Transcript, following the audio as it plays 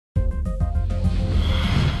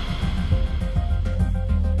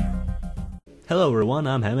Hello everyone,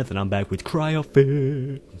 I'm Hamoth and I'm back with Cry of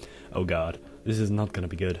Fear. Oh god, this is not gonna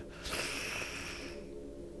be good.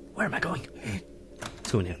 Where am I going? Let's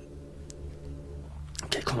go in here.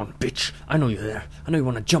 Okay, come on, bitch. I know you're there. I know you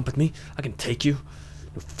wanna jump at me. I can take you.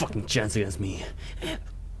 No fucking chance against me.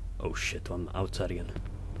 Oh shit, I'm outside again.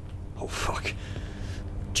 Oh fuck.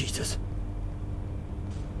 Jesus.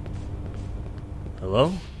 Hello?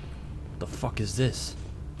 What the fuck is this?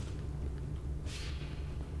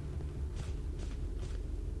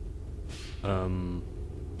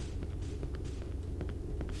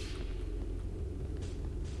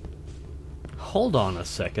 Hold on a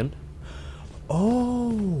second.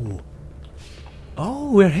 Oh,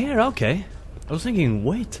 we're here. Okay. I was thinking,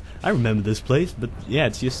 wait, I remember this place, but yeah,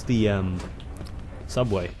 it's just the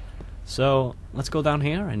subway. So let's go down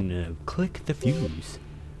here and click the fuse.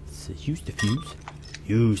 Use the fuse.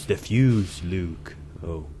 Use the fuse, Luke.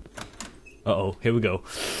 Oh. Uh-oh, here we go.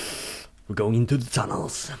 We're going into the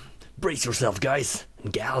tunnels. Brace yourself, guys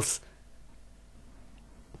and gals.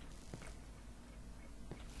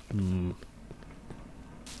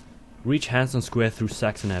 Reach Hanson Square through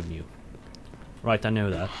Saxon Avenue. Right, I know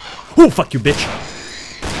that. Oh, fuck you, bitch!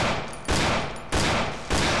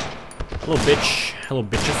 Hello, bitch. Hello,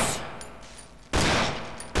 bitches.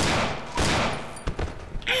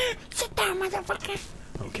 Sit down, motherfucker.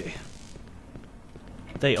 Okay.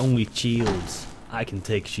 They only shields. I can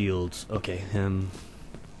take shields. Okay,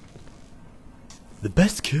 the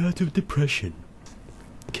best cure to depression.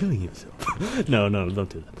 Killing yourself. No, don't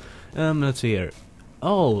do that. Let's see here.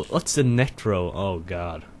 Oh, what's the Metro? Oh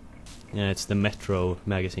god. Yeah, it's the Metro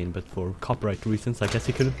magazine, but for copyright reasons, I guess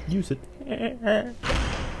you couldn't use it. Oh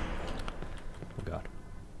god.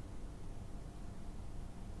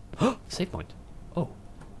 Save point. Oh.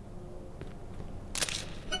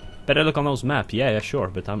 Better look on those maps. Yeah, sure,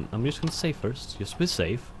 but I'm just gonna save first. Just be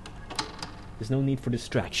safe. There's no need for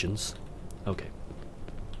distractions. Okay.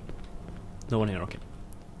 No one here, okay.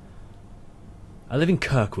 I live in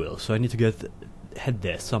Kirkwall, so I need to head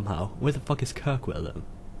there somehow. Where the fuck is Kirkwall then?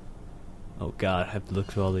 Oh god, I have to look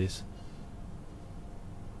through all these.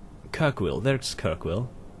 Kirkwall, there's Kirkwall.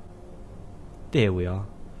 There we are.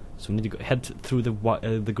 So we need to head through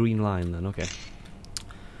the green line then, okay.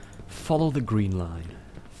 Follow the green line.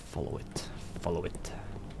 Follow it. Follow it.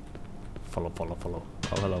 Follow.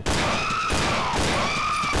 Oh, hello.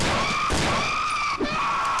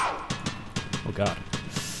 Oh god.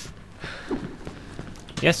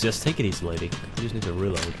 Yes, just take it easy, lady. You just need to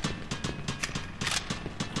reload.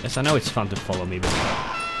 Yes, I know it's fun to follow me, but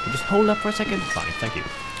you just hold up for a second. Fine, thank you.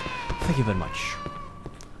 Thank you very much.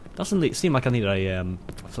 Doesn't seem like I need a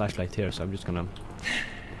flashlight here, so I'm just gonna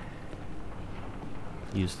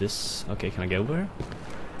use this. Okay, can I go over here?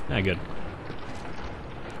 Yeah, good.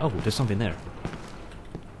 Oh, there's something there.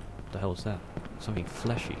 What the hell is that? Something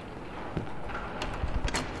fleshy.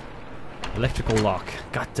 Electrical lock.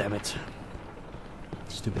 God damn it.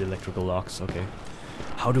 Stupid electrical locks. Okay.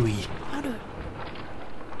 How do... What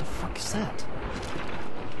the fuck is that?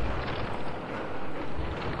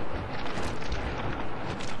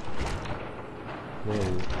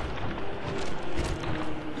 Whoa.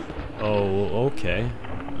 Oh, okay.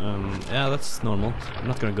 Yeah, that's normal. I'm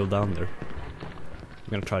not gonna go down there. I'm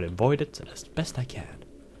gonna try to avoid it as best I can.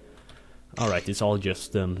 Alright, it's all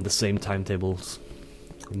just the same timetables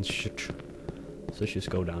and shit. So let's just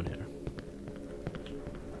go down here.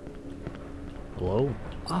 Hello?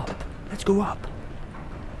 Up. Let's go up.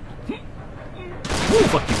 Oh,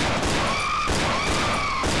 fuck you.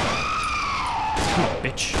 Come on,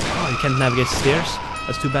 bitch. Oh, you can't navigate stairs?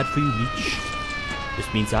 That's too bad for you, bitch.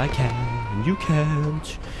 This means I can, and you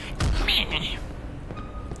can't.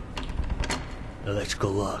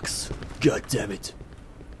 Electrical locks. God damn it.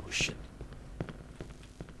 Oh, shit.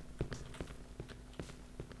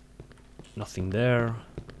 Nothing there.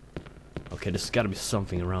 Okay, there's gotta be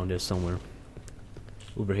something around there somewhere.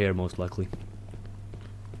 Over here, most likely.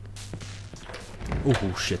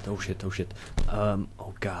 Oh shit, oh shit, oh shit.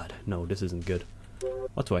 Oh god, no, this isn't good.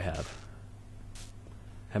 What do I have?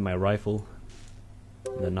 I have my rifle.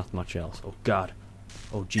 And then not much else. Oh god.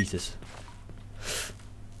 Oh Jesus.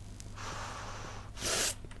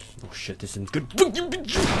 Oh shit, this isn't good.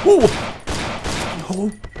 Oh!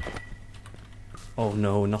 Oh! Oh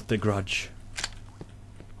no, not the grudge.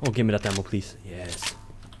 Oh, give me that ammo, please. Yes.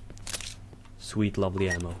 Sweet, lovely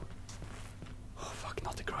ammo. Oh fuck,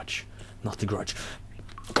 not the grudge. Not the grudge.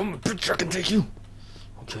 Come on, bitch, I can take you.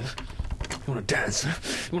 Okay. You wanna dance, huh?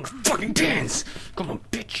 You wanna fucking dance? Come on,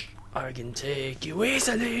 bitch. I can take you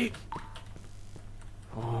easily.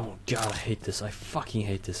 Oh god, I hate this. I fucking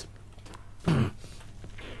hate this.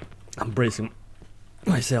 I'm bracing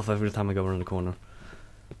myself every time I go around the corner.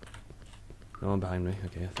 No one behind me.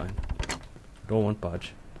 Okay, fine. Door won't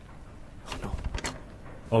budge. Oh no.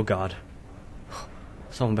 Oh god.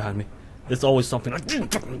 Someone behind me. There's always something.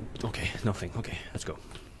 Okay, nothing. Okay, let's go.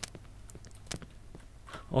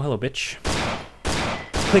 Oh, hello, bitch.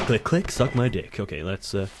 Click, click, click. Suck my dick. Okay,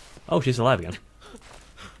 let's. Oh, she's alive again.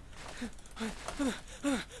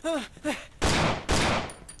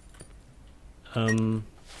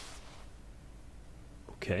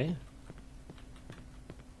 Okay.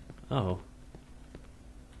 Oh.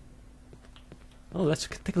 Oh, let's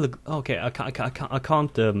take a look. Okay, I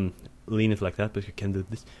can't lean it like that, but you can do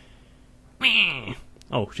this.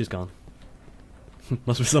 Oh, she's gone.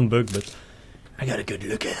 Must be some bug, but I got a good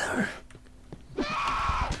look at her.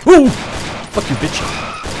 Ooh! Fuck you, bitch.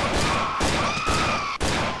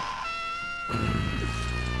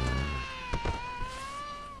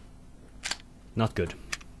 Not good.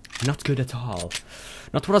 Not good at all.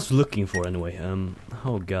 Not what I was looking for, anyway.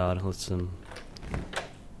 Oh god, let's Oh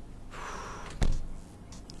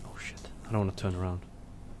shit, I don't want to turn around.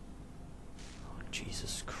 Oh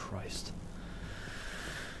Jesus Christ.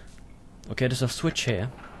 Okay, there's a switch here.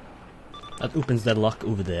 That opens that lock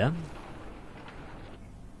over there.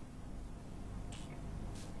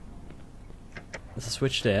 There's a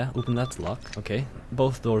switch there, open that lock. Okay,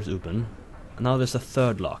 both doors open. Now there's a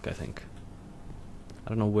third lock, I think. I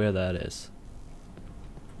don't know where that is.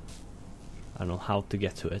 I don't know how to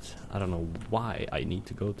get to it. I don't know why I need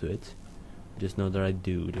to go to it. Just know that I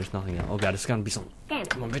do. There's nothing else. Oh god, it's gonna be some.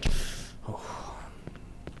 Come on, bitch. Oh.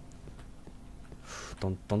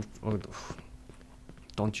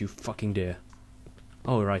 Don't you fucking dare.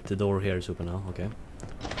 Oh right, the door here is open now. Okay,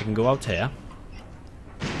 I can go out here.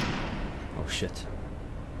 Oh shit.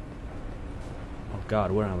 Oh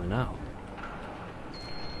god, where am I now?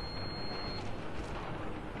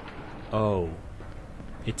 Oh.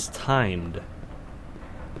 It's timed.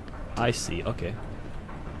 I see, okay.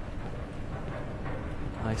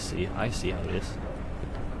 I see how it is.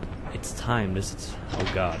 It's timed, is it?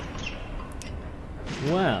 Oh god.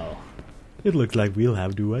 Well, it looks like we'll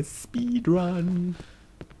have to do a speed run.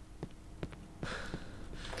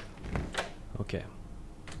 Okay.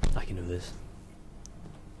 I can do this.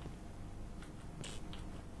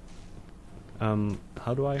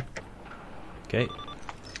 How do I? Okay.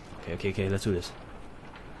 Okay, let's do this.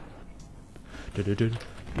 La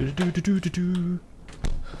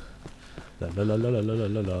la la la la la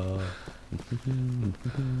la la.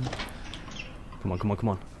 Come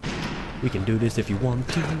on. We can do this if you want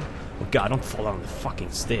to. Oh god, don't fall down the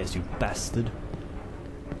fucking stairs, you bastard.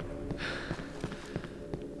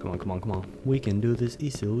 Come on. We can do this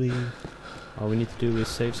easily. All we need to do is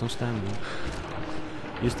save some stamina.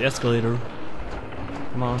 Use the escalator.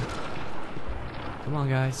 Come on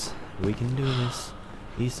guys. We can do this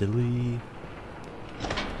easily.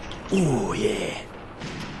 Oh yeah.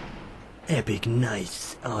 Epic,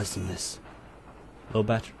 nice, awesomeness. Low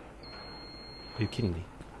battery. Are you kidding me?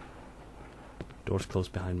 Door's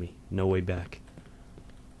closed behind me. No way back.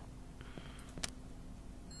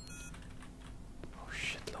 Oh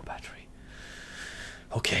shit, low battery.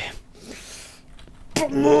 Okay.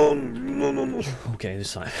 No. Okay,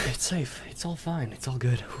 this time. It's safe. It's all fine. It's all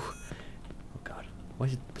good. Oh god. Why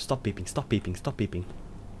is it? Stop beeping. Stop beeping. Is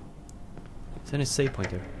there any save point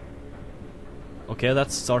there? Okay,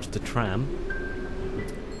 that starts the tram.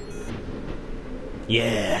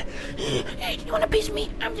 Yeah. Hey, you wanna piece of me?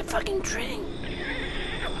 I'm the fucking train.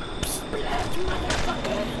 Splash,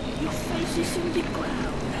 motherfucker. Your face is in the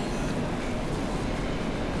ground.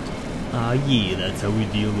 Ah, yeah, that's how we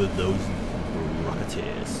deal with those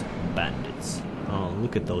rocketeers, bandits. Oh,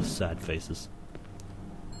 look at those sad faces.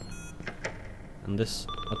 And this,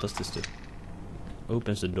 what does this do?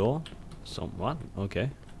 Opens the door. Somewhat. Okay.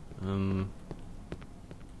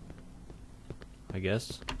 I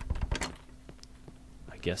guess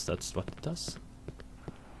that's what it does.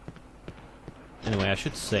 Anyway, I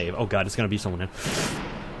should save. Oh god, it's gonna be someone in.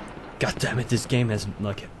 God damn it, this game has,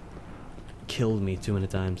 like, killed me too many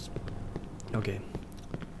times. Okay.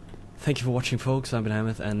 Thank you for watching, folks. I've been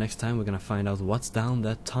Hamoth, and next time we're gonna find out what's down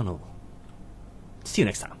that tunnel. See you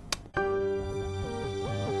next time.